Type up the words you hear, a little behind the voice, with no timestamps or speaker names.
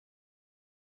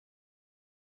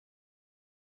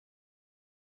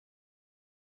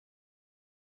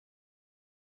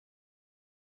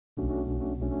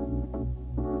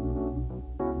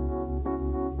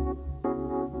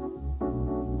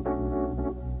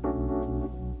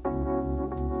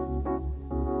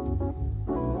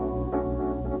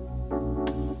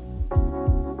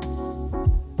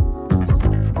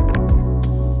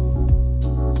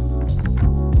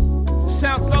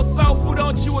Sounds so soulful,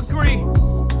 don't you agree?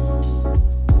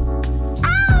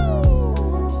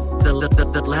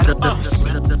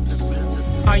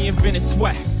 I invented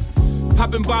sweat.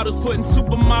 Popping bottles, putting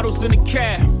supermodels in the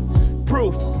cab.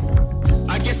 Proof.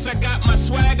 I guess I got my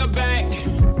swagger back.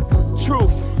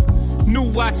 Truth. New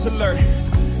watch alert.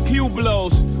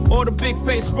 Hublots. Or the big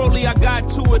face rollie, I got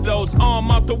two of those.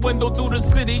 Arm out the window through the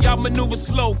city, I maneuver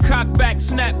slow. Cock back,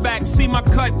 snap back, see my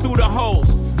cut through the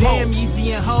holes. Damn,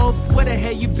 Yeezy and Hov, where the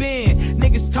hell you been?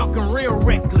 Niggas talking real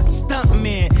reckless,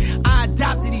 stuntman. I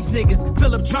adopted these niggas,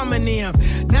 Philip Drummond them.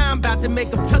 Now I'm about to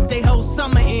make them tuck they whole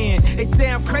summer in. They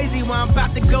say I'm crazy while I'm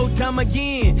about to go dumb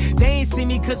again. They ain't see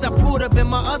me cause I pulled up in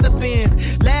my other Benz.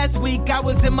 Last week I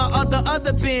was in my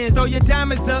other Benz. Throw your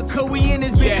diamonds up, cause we in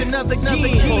this bitch another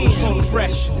game.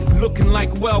 Fresh, looking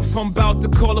like wealth. I'm about to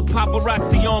call a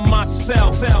paparazzi on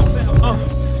myself.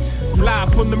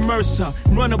 Live from the Mercer,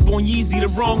 run up on Yeezy the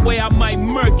wrong way, I might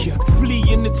murk ya. Flee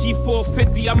in the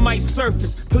G450, I might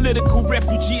surface. Political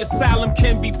refugee asylum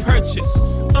can be purchased.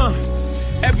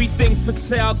 Everything's for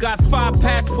sale, got 5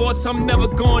 passports, I'm never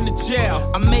going to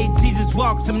jail. I made Jesus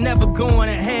walks, I'm never going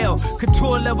to hell.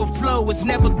 Couture level flow, it's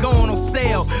never going on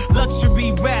sale.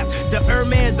 Luxury rap, the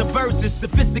Hermes of verses.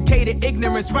 Sophisticated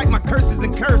ignorance, write my curses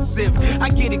in cursive. I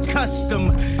get it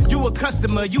custom, you a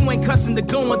customer. You ain't custom to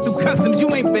going through customs, you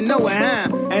ain't been nowhere, huh?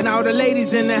 And all the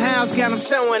ladies in the house, got them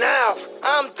showing off.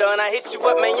 I'm done, I hit you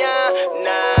up, man,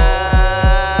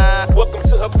 nah. Welcome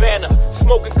to Havana,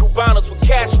 smoking Cubanos with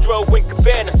Castro and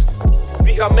Cabanas.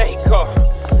 Via Mexico,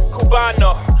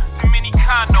 Cubano,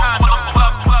 Dominicano,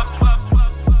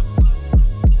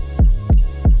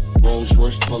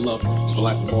 Rolls-Royce pull up,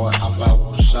 black boy hop out.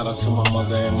 Shout out to my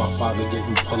mother and my father,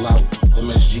 didn't pull out.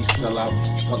 MSG sell out,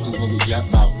 fuck the nigga yap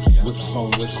out. Whips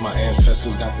on whips, my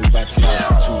ancestors got me backside.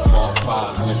 245,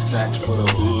 100 stacks for the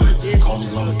hood. Call me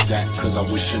lumberjack, cause I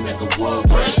wish a nigga would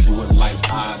race. You would like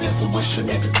I, that's the wish a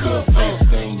nigga could face.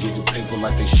 They ain't getting paper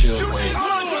like they should wait.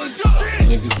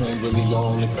 Niggas ain't really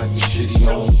on, look like the shit he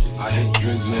on. I hit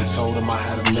Drizzy and told him I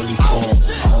had a milli for him.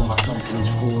 I own my company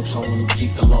full, told him to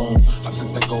keep the loan. I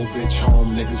took that gold bitch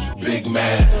home, niggas was big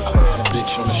mad. I put that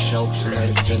bitch on the shelf, so let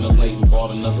it ventilate and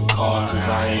bought another car, cause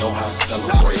I ain't know how to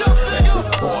celebrate. That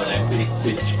good boy, that big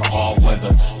bitch for all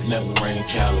weather. It never rained in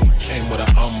Cali, came with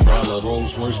an umbrella.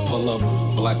 Rolls-Royce pull up,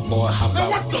 black boy hop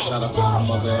out. Shout out to my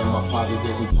mother and my father,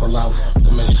 didn't pull out.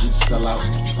 The MSG sell out,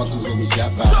 fuck the nigga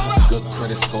gap out. Good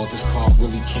credit score, this car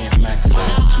really can't max out.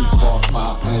 245,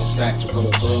 100 stacks for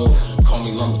the hood. Call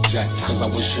me lumberjack, cause I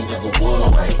wish a nigga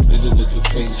would. Nigga, this is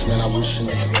face, man, I wish a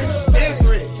nigga would. It's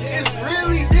different, it's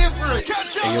really different.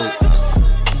 Hey, yo.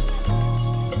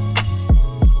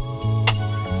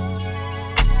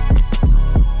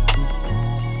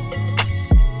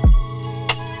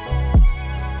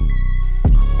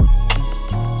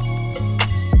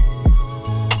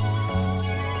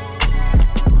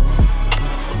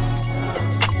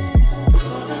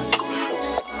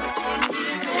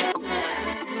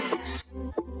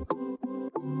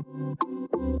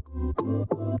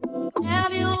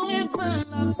 Have you ever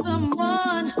loved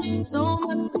someone so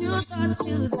much you thought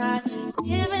you died?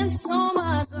 Giving so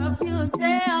much up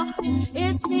yourself,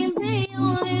 it seems the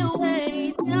only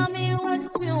way. Tell me what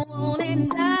you want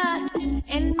and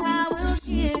I will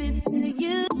give it to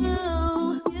you.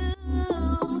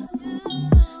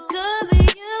 Cause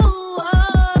you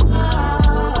are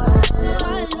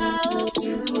my love.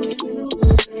 You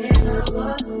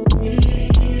never me.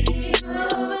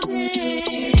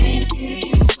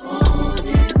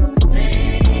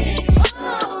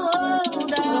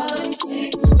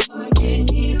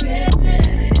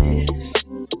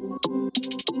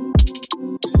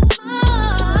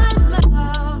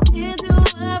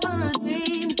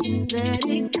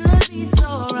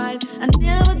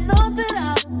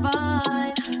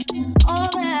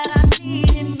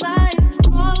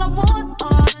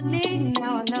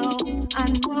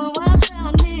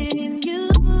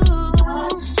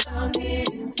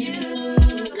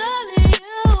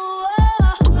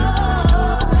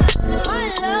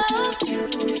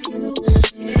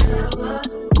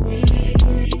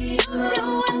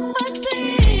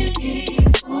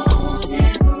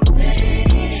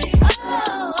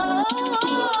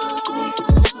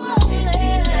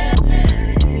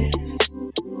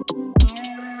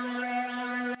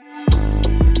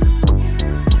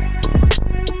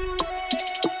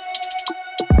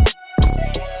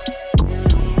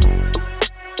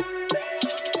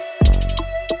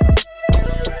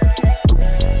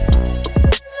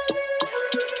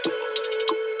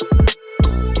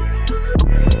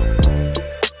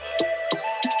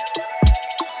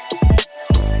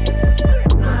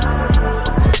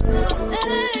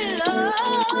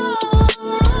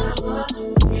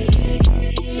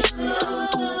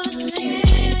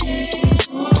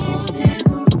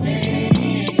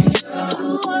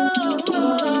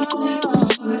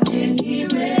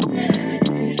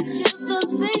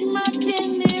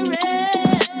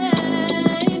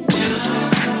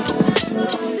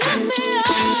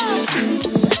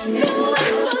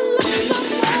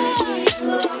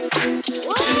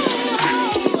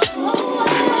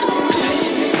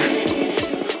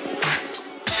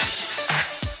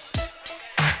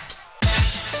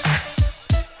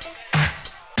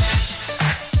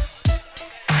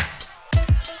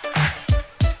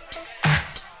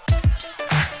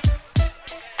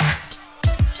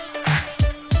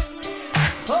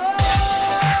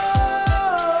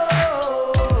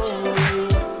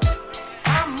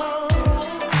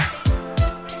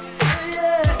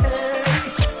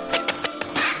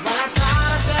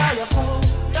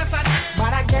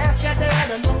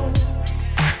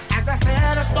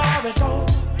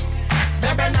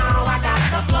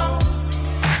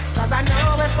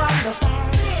 the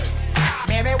start.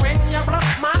 Baby, when you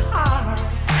broke my heart,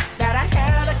 that I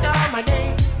had to come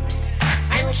again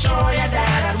and show you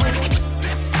that I'd win.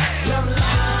 Your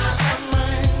love of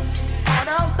mine. All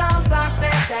those times I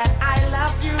said that I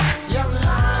love you. Your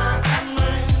love of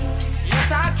mine.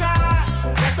 Yes, I tried.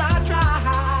 Yes, I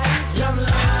tried. Your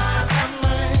love of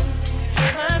mine.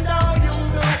 Even though you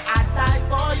knew I'd die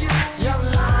for you. Your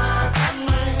love of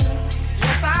mine.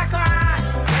 Yes, I cried.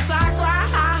 Yes, I cried.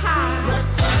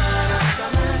 Return of the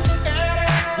man.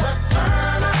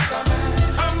 Return of the man.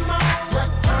 Come on.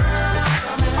 Return of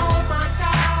the man. Oh my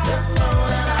God. You know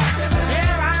that I've been there.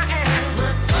 Here I am.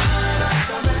 Return of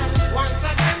the man. Once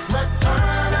again.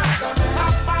 Return of the man.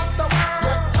 Top of the world.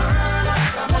 Return of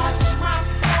the man. Watch my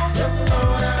flow. You know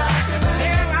that I've been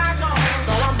there. Here I go.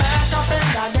 So I'm back up in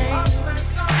the game.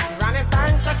 Running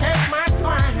things to keep my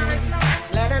swine.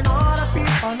 Letting all the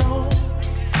people know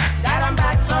that I'm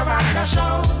back to run the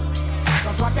show.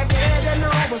 Cause what you did, you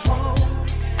know was wrong.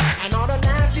 And all the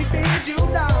nasty things you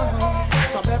done.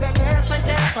 So baby, listen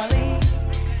carefully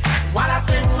while I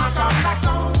sing my comeback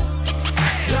song.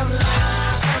 Your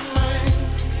love of mine.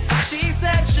 She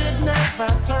said she'd never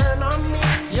turn on me.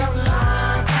 Your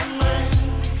love of mine.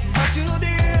 But you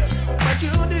did, but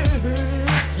you did.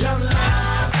 Your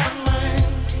love of mine.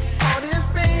 All this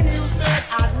pain you said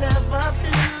I'd never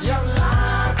be. Your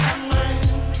love of mine.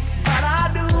 But I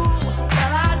do,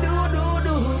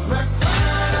 do.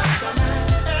 Return of the man.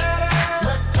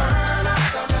 Return of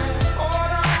the man.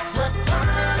 Hold on.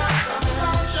 Return of the man.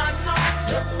 Don't you know?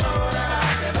 You know that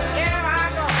I've been there. Here I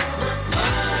go.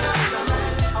 Return of the man.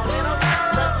 A little girl.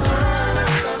 Return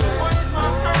of the man. Once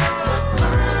more girl.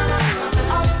 Return of the man.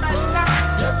 Up and down.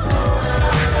 You know that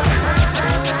I've been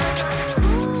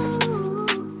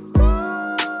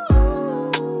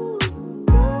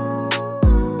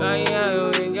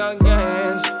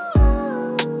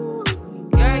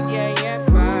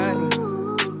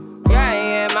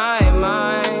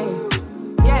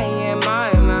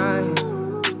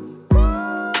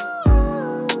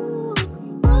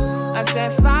I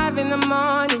said 5 in the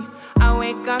morning, I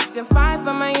wake up to 5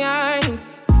 for my earnings.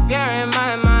 The fear in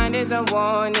my mind is a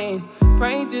warning.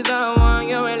 Pray to the one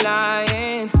you're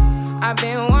relying. I've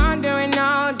been wandering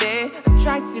all day. I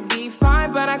tried to be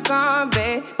fine, but I can't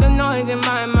be. The noise in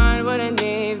my mind wouldn't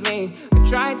leave me. I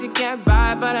tried to get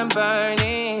by, but I'm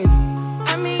burning.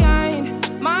 I'm behind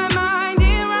my mind,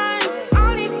 it runs.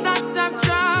 All these thoughts have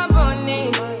trouble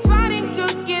me. Fighting to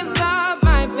give up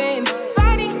my pain.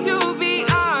 Fighting to be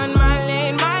on my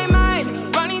lane. My mind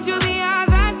running to the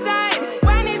other side.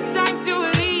 When it's time to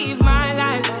leave my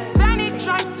life, then it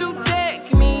tries to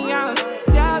take me out.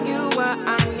 Tell you what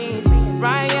I need,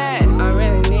 right? Yeah, I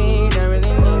really need time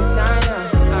now.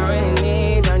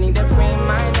 I need to free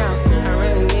mind now. I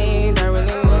really need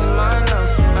mine now.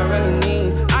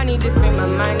 I need to free my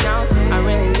mind now. I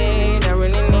really need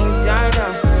time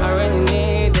now.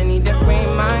 I need to free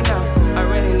mine now. I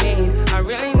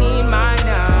really need mine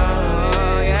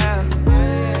now, yeah.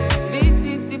 This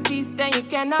is the peace that you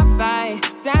cannot buy.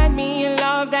 Send me a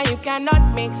love that you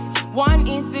cannot mix. One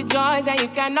is the joy that you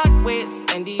cannot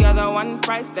waste, and the other one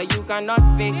price that you cannot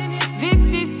fix. This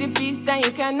is the peace that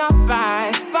you cannot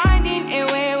buy. Finding a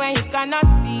way where you cannot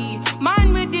see.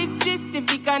 Man with this system,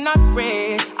 he cannot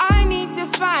pray. I need to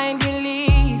find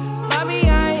relief. But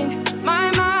behind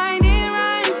my mind, it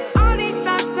runs. All these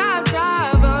thoughts have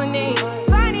trouble me.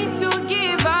 Fighting to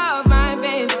give up my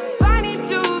pain. Fighting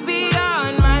to be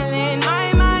on my lane.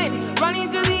 My mind running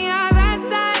to the other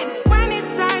side. When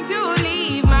it's time to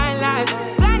leave my life,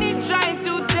 then it tries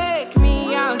to take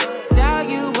me out. Tell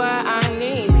you what I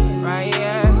need, right?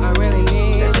 Yeah, I really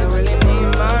need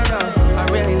mine now. I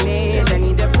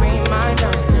need to free mine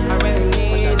now. I really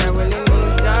need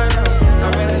time now.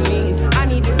 I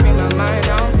need to free my mind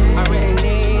now. I really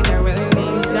need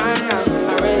time now.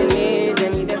 I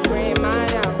need to free mine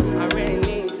now. I really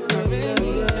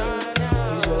need time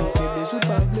now. He's all baby,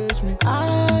 super bless me.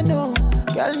 I know,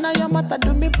 girl, now your mata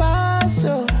do me pass,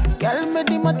 so. Girl, me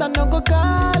the mata no go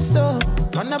cast, so.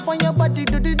 Run up on your body,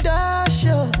 do the dash,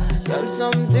 so. Girl,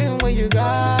 something where you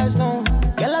guys know.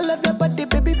 Girl, I love your body,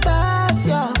 baby, pass,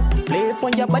 yo. Play for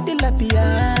your body like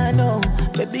piano.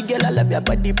 Baby girl, I love your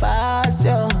body, pass,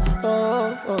 yo.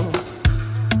 Oh, oh.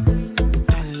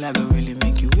 Girl, I go really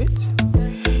make you wet.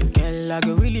 Girl, I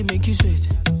go really make you sweat.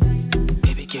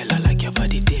 Baby girl, I like your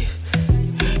body, dead.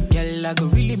 Girl, I go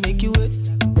really make you wet.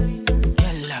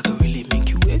 Girl, I go really make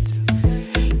you wet.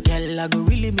 Girl, I go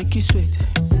really make you sweat.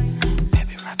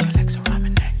 Baby, wrap your legs around my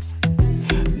neck.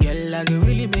 Girl, I go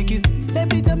really make you.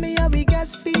 Baby, tell me how we got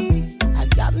speed.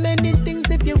 Got many things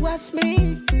if you ask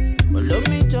me. But love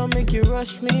me, don't make you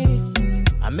rush me.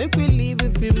 I make we leave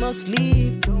if we must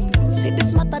leave. See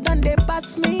this matter done they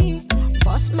pass me.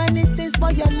 Pass many things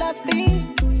for your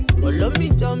loving. But love me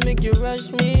don't make you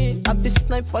rush me. I be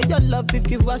snipe for your love if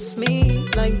you rush me.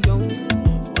 Like yo,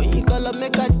 when you call up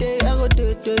make a day, I go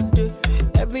do.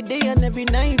 Every day and every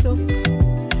night, oh.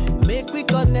 Make we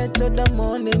connect to the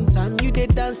morning time. You dey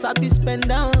dance, I be spend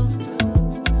down.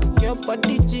 Your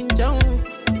body ginger.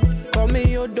 Call me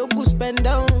your dogu spend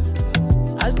down.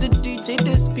 As the DJ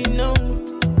they spin on.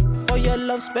 For your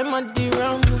love, spend my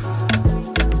dirham.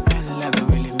 Girl, I go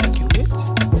really make you wait.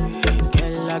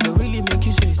 Girl, I go really make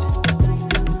you sweet.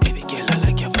 Baby girl, I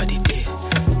like your body day.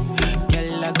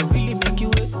 Girl, I go really make you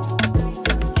wait.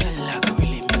 Girl, I go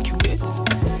really make you wait.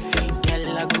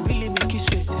 Girl, I go really make you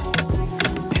sweet.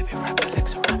 Baby, wrap your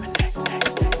legs around my neck.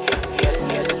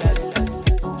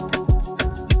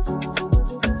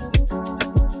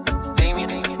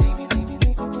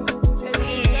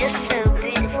 Just so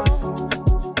beautiful.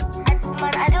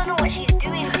 I don't know what she's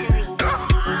doing to me.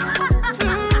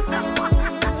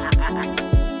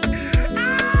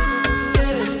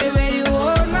 The way you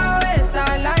hold my waist, I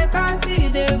like I see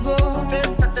they go.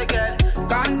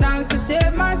 Can't dance to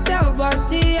save myself, but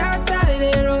see outside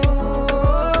the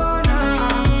road.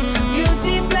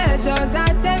 Guilty pleasures, I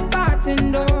take part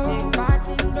in those.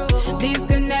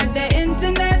 Disconnect the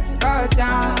internet, cause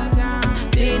I'm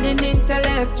feeling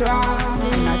intellectual.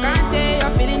 And I can't tell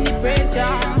you're feeling the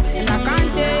pressure. And I can't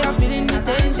tell you're feeling the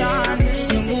tension.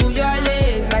 You move your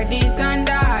legs like this and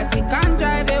that. You can't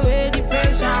drive away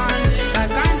depression. I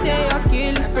can't tell your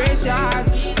skill is precious.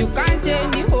 You can't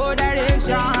change the whole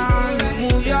direction. You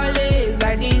move your legs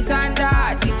like this and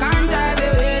that. You can't drive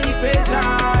away depression.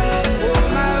 Oh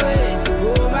my ways,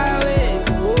 oh my ways,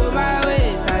 oh my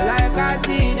ways. I like I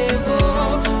see they go.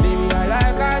 Baby, I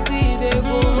like I see they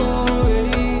go.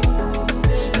 Baby.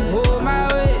 Oh my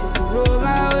ways, oh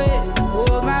my ways,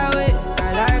 oh my ways. I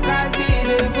like I see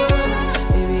they go.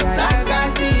 Baby, I like I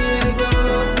see they go.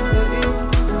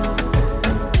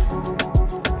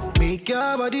 Make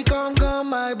your body come,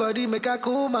 my body make her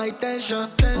cool my tension.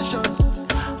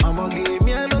 I'ma give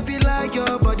me a love feel like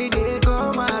your body, they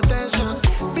call my attention.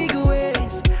 Big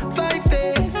ways, fine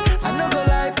face, I no go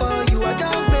lie for you, I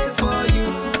don't base for you.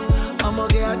 I'ma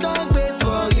get a dog base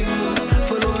for you.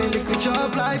 Follow me, make we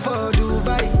chop life for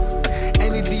Dubai.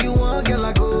 Anything you want, girl,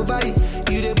 I go buy.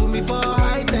 You they put me for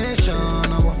high tension.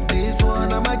 This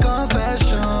one, I'm my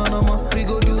confession. We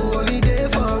go do holiday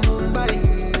for Mumbai.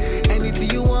 Anything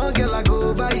you want, girl, I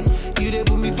go buy. You they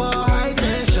put me for high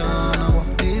tension.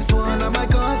 This one, I'm my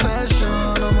confession.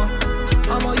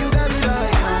 You got me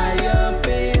like high up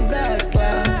in that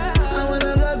class. I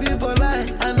wanna love you for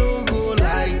life. I don't go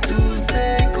like to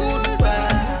say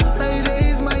goodbye.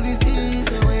 Nowadays my disease,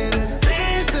 when the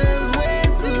tension's way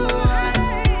too high.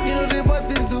 You know the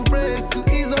buttons to press to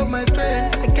ease up my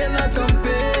stress. I cannot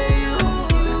compare you.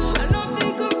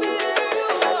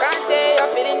 I can't tell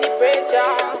you're feeling the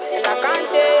pressure. And I can't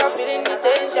tell you're feeling the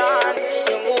tension.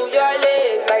 You move your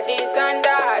legs like this and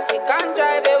that. You can't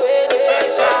drive away the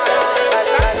pressure.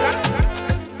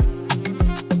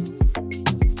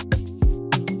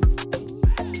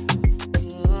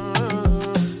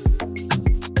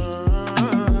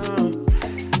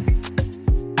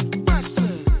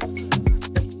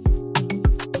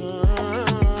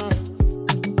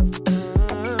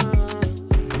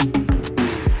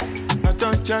 I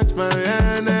don't charge my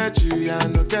energy, I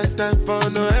no get time for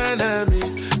no enemy.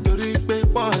 Torí pé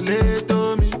pọ̀lẹ́ tó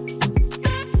mi.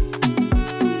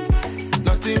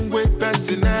 Nothing with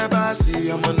person never see,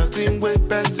 I'm on nothing with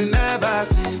person never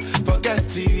see.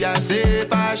 Forget it, I say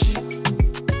fashi.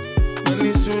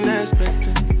 Money soon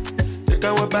expected. Take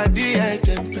our body, I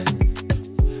jump.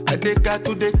 I take her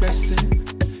to the person.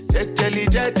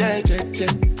 Je.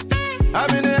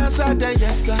 I'm in the answer, then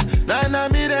yes sir. Then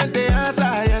I'm in the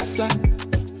answer, yes sir.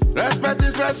 Respect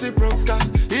is reciprocal,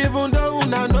 even though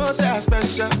una know say I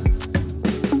special.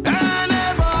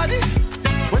 Anybody,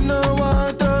 when no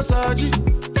one to search it.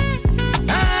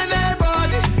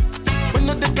 Anybody, when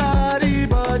no the carry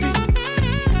body.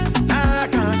 I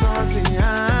can't something,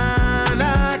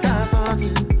 I can't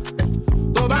something.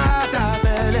 To bata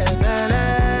fele,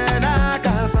 I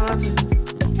can't something.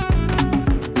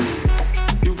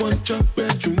 You want your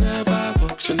bed, you never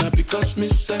walk. Should not because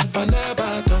myself, I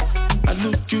never talk. I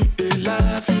look you, they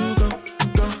laugh, you go.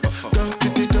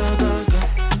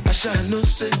 I shall not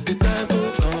say the time go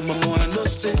come, mama, I know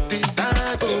say the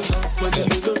time go come. When you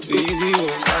look easy,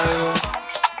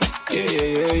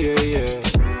 yeah.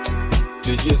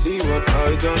 Did you see what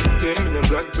I done? Came in the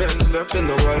black Benz, left in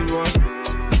the white one.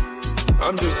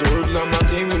 I'm just a hoodlum, I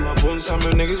came with my bones, some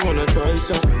niggas wanna try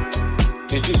some.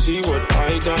 Did you see what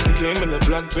I done? Came in the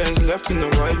black Benz, left in the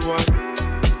white one.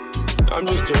 I'm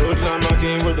just a hoodlum, I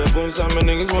came with the bones, and my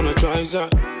niggas wanna try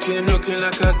that. Came looking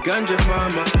like a ganja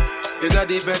farmer. Your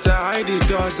daddy better hide his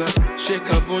daughter. Shake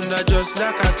her bunda just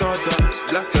like I taught her.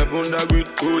 Splash her bunda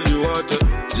with holy water.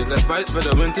 Liquor spice for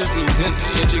the winter season.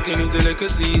 Your chicken needs a liquor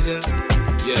season.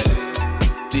 Yeah.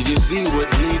 Did you see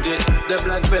what he did? The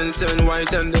black Benz turned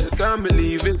white and they can't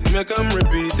believe it. Make them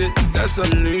repeat it. That's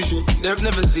some new shit. They've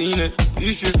never seen it.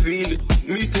 You should feel it.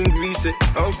 Meet and greet it.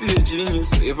 I'll be a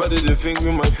genius if I didn't think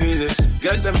with my penis.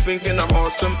 Get them thinking I'm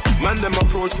awesome. Man, them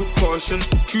approach with caution.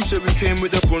 True say we came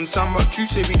with the bun. Samba, true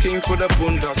say we came for the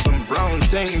bunda. Some brown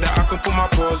thing that I can put my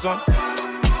paws on.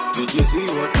 Did you see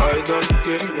what I done?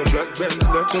 Came in the black Benz,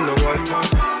 left in the white one.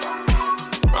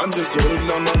 I'm just a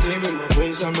hoodlum, I came in my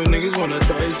bones, and my niggas wanna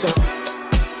try some.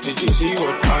 Did you see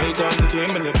what I done?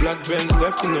 Came in the black Benz,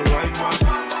 left in the white one.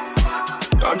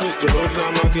 I'm just a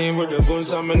hoodlum, I came with the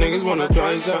bones, and my niggas wanna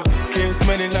try some. Came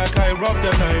smelling like I robbed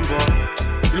the 9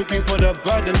 bar. Looking for the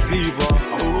baddest diva.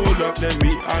 Hold up, let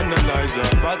me analyze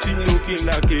her. Body looking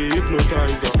like a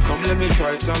hypnotizer. Come let me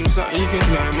try something you can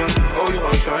climb on. Oh, you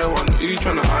wanna try one? Who you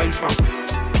tryna hide from?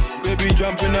 Baby,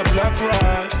 jump in a black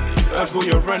ride. I put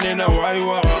your friend in a white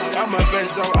wall. I'm a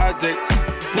pencil addict.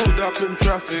 Pulled up in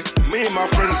traffic. Me and my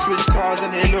friends switch cars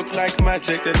and they look like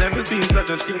magic. They never seen such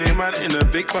a skinny man in a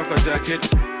big puffer jacket.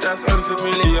 That's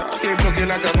unfamiliar. Keep looking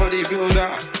like a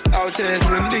bodybuilder. Out here it's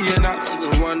windy and I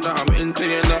don't wonder I'm into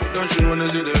you now. Don't you wanna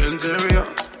see the interior?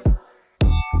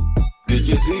 Did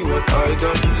you see what I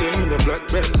done? Came in the black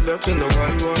Benz, left in the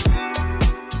white one.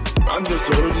 I'm just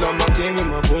a hoodlum, I came in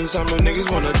my bones, and my niggas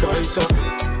wanna try some.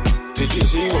 Did you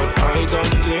see what I done?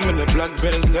 Came in the black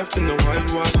Benz, left in the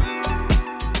white one.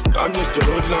 I'm just a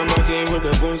hoodlum, I came with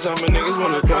the bones, and my niggas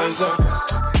wanna try some.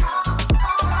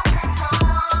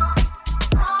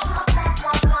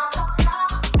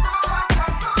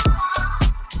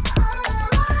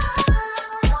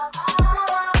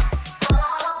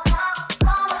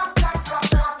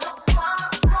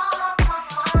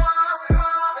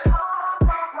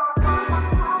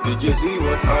 Did you see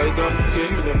what I done?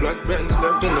 Came in the black Benz,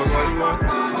 left in the white one.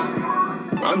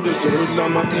 I'm just a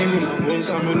hoodlum, I came in my bones,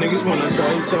 and my niggas wanna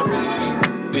try some.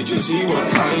 Did you see what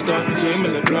I done? Came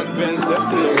in the black Benz,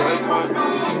 left in the white one.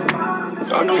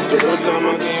 I'm just a hoodlum,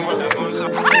 I came with the bones,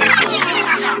 and my niggas wanna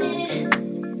try some.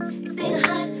 It's been a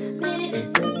hot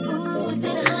minute. Ooh, it's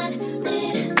been a hot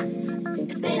minute.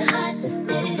 It's been a hot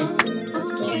minute.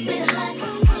 Ooh, it's been a hot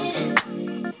minute.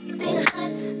 It's been a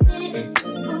hot minute.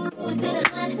 Ooh, it's been a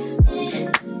hot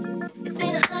minute. It's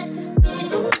been a hot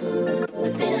minute. Ooh,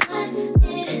 it's been a hot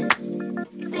minute.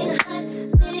 It's been a hot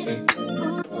minute.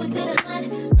 Ooh, it's been a hot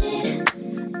minute.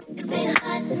 It's been a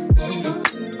hot minute.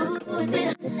 Ooh, it's been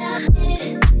a hot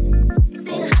minute. It's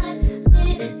been a hot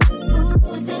minute. Ooh,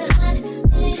 it's been a hot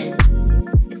minute.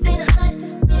 It's been a hot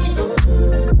minute.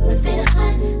 Ooh, it's been a hot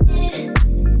minute.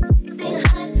 It's been a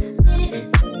hot minute.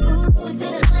 Ooh, it's been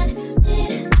a hot minute.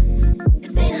 It's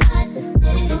been a hot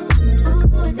minute. Ooh,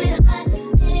 it's been a hot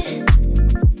minute.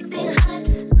 It's been a hot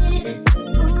minute.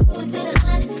 Ooh, it's been a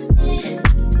hot minute.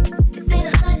 It's been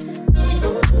a hot minute.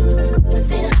 Ooh, it's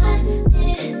been a hot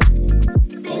minute.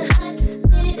 It's been a hot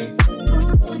minute.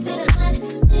 Ooh, it's been a hot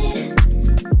minute.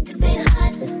 It's been a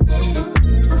hot minute.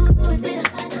 Ooh, it's been a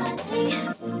hot minute.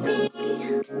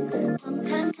 Long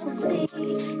time no see.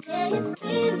 Yeah, it's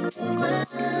been a while.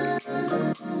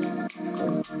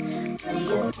 What do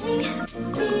you say?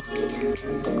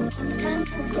 Long time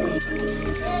no see.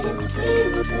 Yeah, it's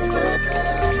been a while.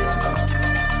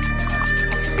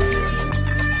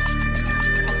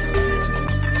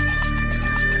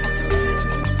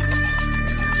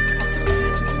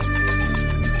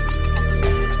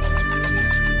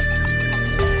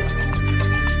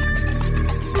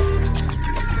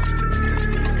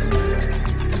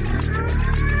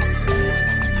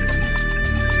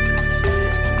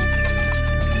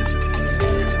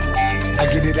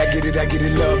 I get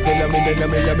it, love, they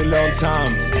love me long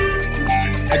time.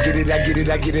 I get it,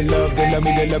 love, they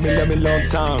love me long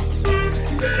time.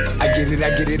 I get it,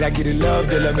 love,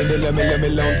 they love me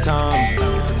long time.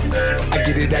 I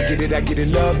get it,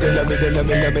 love, they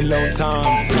love me long time.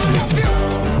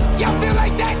 Y'all feel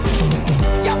like that?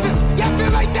 Y'all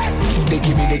feel like that? They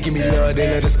give me love, they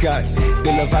love the sky.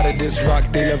 They love how to diss rock,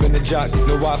 they loving the jock.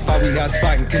 No Wi-Fi, we hot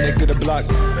spot and connect to the block.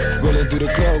 Rolling through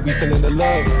the club, we feeling the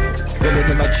love. Rolling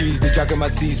in my trees, they jocking my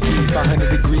steez, please. 500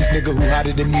 degrees, nigga, who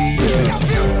hotter than me? Yeah.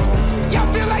 Y'all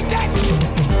feel like that?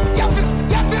 Y'all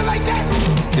feel like that?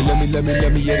 They love me,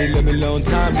 yeah, they love me long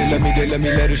time. They love me,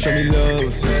 let it show me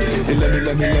love. They love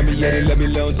me, yeah, they love me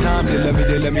long time. They love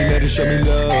me, let it show me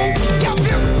love. Y'all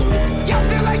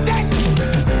feel like that?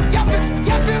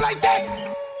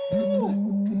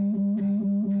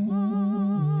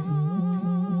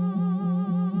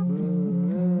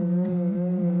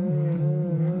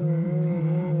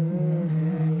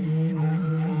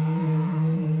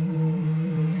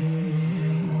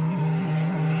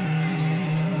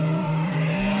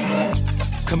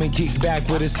 come and kick back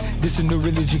with us. This a new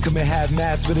religion, come and have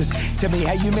mass with us. Tell me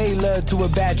how you made love to a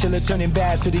bachelor, turning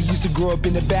bastard. He used to grow up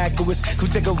in the back of us. Come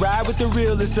take a ride with the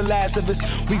real, it's the last of us.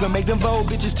 We gon' make them bold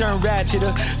bitches turn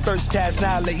ratcheter. First task,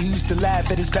 now like you used to laugh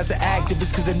at us. Past the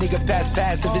activist, cause a nigga past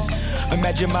pacifist.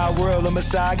 Imagine my world of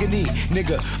misogyny.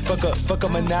 Nigga, fuck a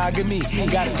monogamy.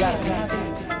 Got it.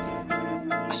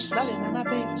 I saw it in my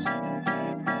babes.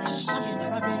 I saw it in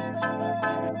my baby.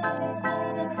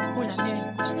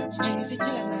 And is it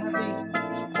chillin' in my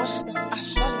baby? What's up? I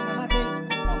saw it in my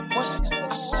baby. What's up?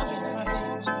 I saw it in my baby.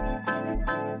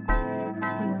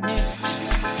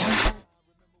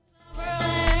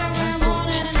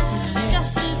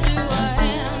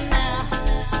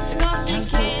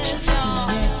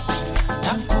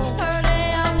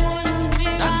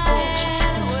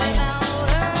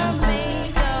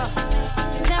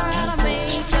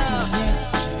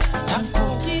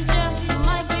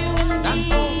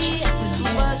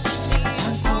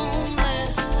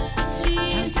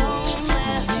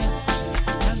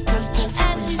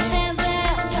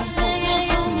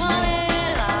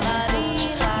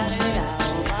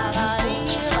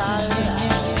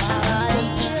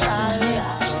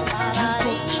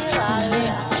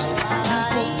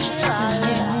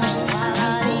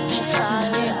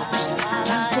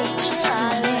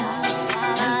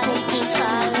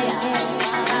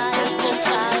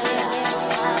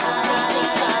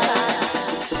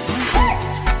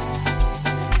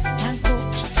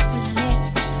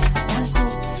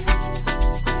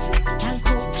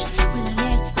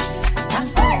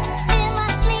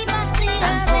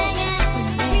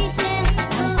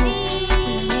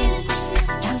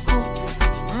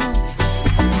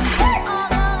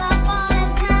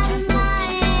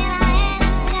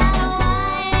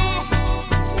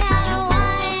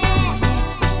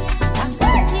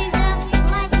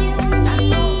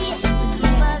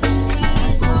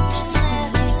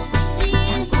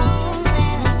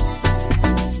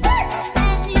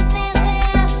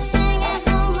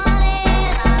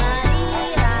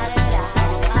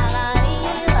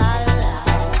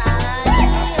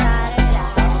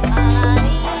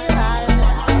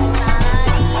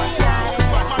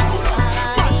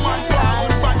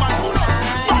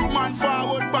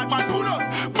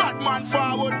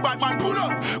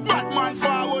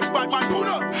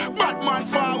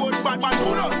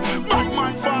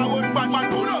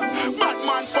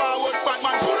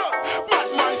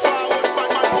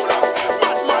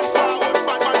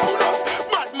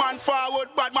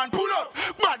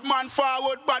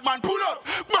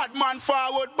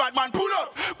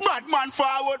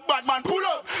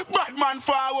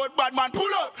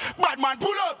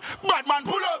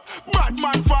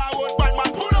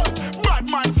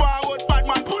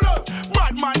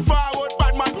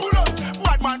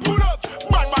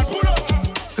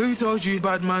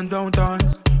 Bad man don't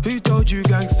dance. Who told you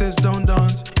gangsters don't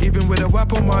dance? Even with a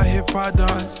whip on my hip I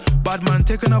dance. Bad man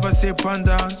take another sip and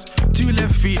dance. Two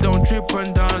left feet don't trip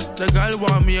and dance. The girl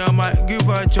want me, I might give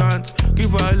her a chance.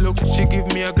 Give her a look, she give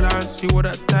me a glance. You wore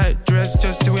that tight dress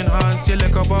just to enhance. You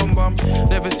like a bum bum.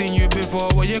 Never seen you before,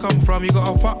 where you come from? You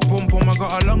got a fat pum pum, I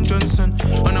got a long Johnson.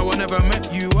 I know I never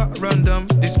met you at random.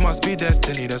 This must be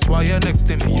destiny, that's why you're next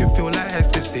to me. You feel like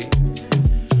ecstasy.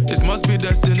 This must be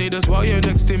destiny, that's why you're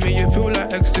next to me, you feel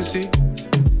like ecstasy.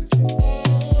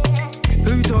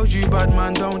 Who told you bad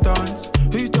man don't dance?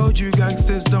 Who told you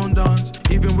gangsters don't dance?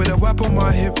 Even with a whip on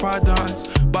my hip I dance.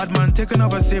 Bad man take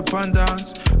another sip and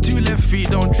dance. Two left feet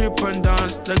don't trip and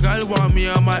dance. The girl want me,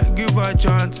 I might give her a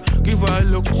chance. Give her a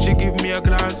look, she give me a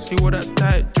glance. You wore that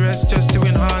tight dress just to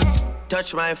enhance.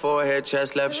 Touch my forehead,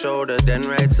 chest, left shoulder, then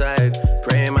right side.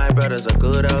 Pray my brothers are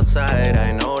good outside.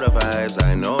 I know the vibes,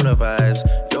 I know the vibes.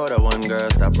 You're the one girl,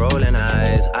 stop rolling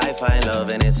eyes. I find love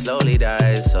and it slowly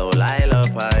dies. So Lila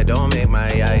pie, don't make my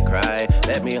eye cry.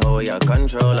 Let me hold your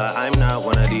controller. I'm not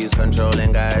one of these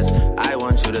controlling guys. I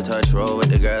want you to touch, roll with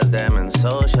the girls, them and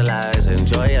socialize.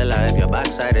 Enjoy your life, your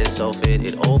backside is so fit,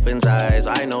 it opens eyes.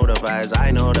 I know the vibes,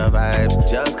 I know the vibes.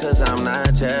 Just cause I'm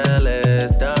not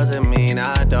jealous doesn't mean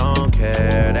I don't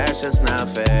care. That's just not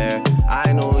fair.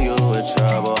 I knew you were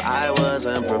trouble, I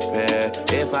wasn't prepared.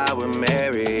 If I were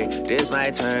married, this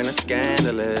might turn a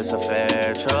scandalous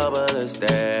affair. Trouble is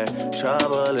there,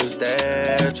 trouble is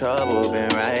there. Trouble been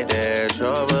right there,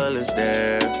 trouble is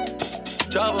there.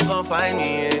 Trouble gon' find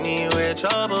me anywhere.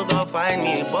 Trouble gon' find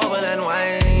me, bubble and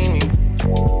whiny.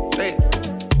 Hey.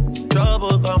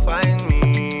 Trouble gon' find me.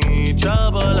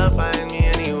 Trouble'll find me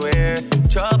anywhere.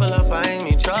 Trouble'll find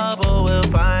me. Trouble will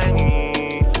find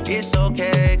me. It's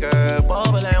okay, girl.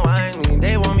 Bubble and whiny.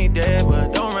 They want me dead,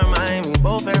 but don't remind me.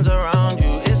 Both hands around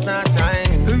you. It's not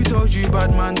time. Who told you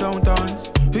bad man don't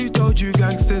dance? Who told you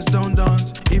gangsters don't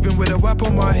dance? Even with a whip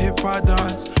on my hip, I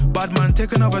dance. Bad man,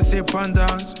 take another sip and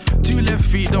dance. 2 left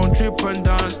feet, don't trip and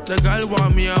dance. The girl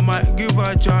want me, I might give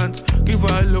her a chance. Give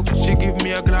her a look, she give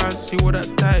me a glance. She wore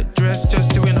that tight dress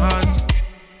just to enhance.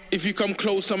 If you come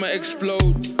close, I'ma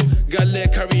explode. Got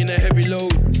leg carrying a heavy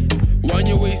load. Wind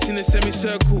your waist in a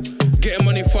semicircle. Getting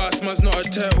money fast, man's not a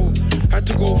turtle. Had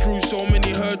to go through so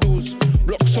many hurdles.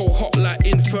 Block so hot like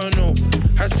inferno.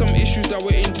 Had some issues that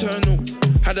were internal.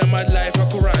 Had a mad life, I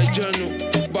could write a journal.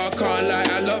 But I can't lie,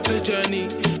 I love the journey.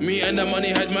 Me and the money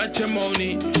had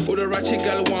matrimony. All the ratchet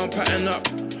gal want pattern up.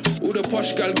 All the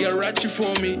posh gal get ratchet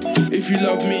for me. If you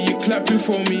love me, you clap it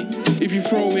for me. If you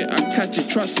throw it, I catch it,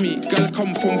 trust me. Gal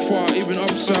come from far, even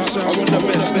up south. I want the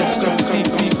best, come see.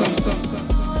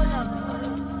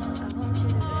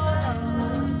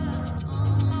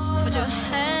 Put your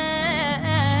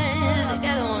hands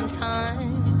together one time.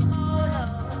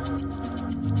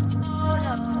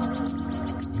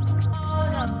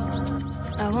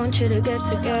 I want you to get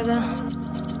together.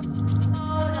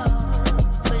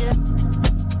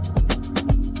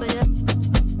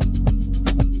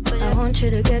 I want you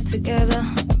to get together.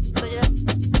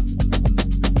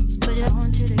 I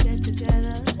want you to get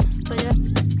together. Put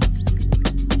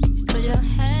your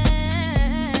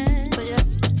hands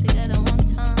together one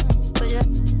time.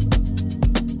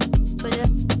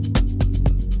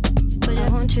 I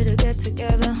want you to get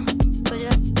together.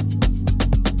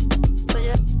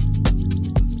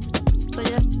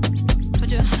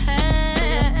 Put your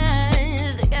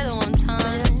hands together one time.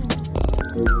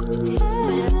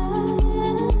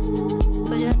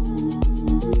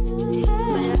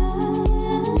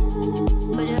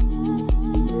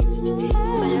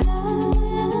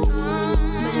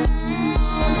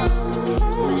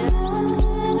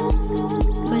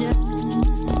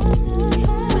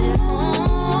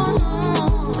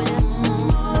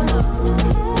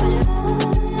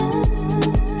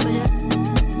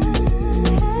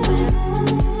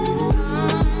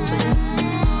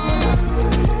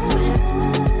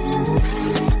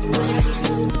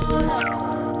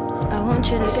 I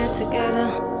want you to get together.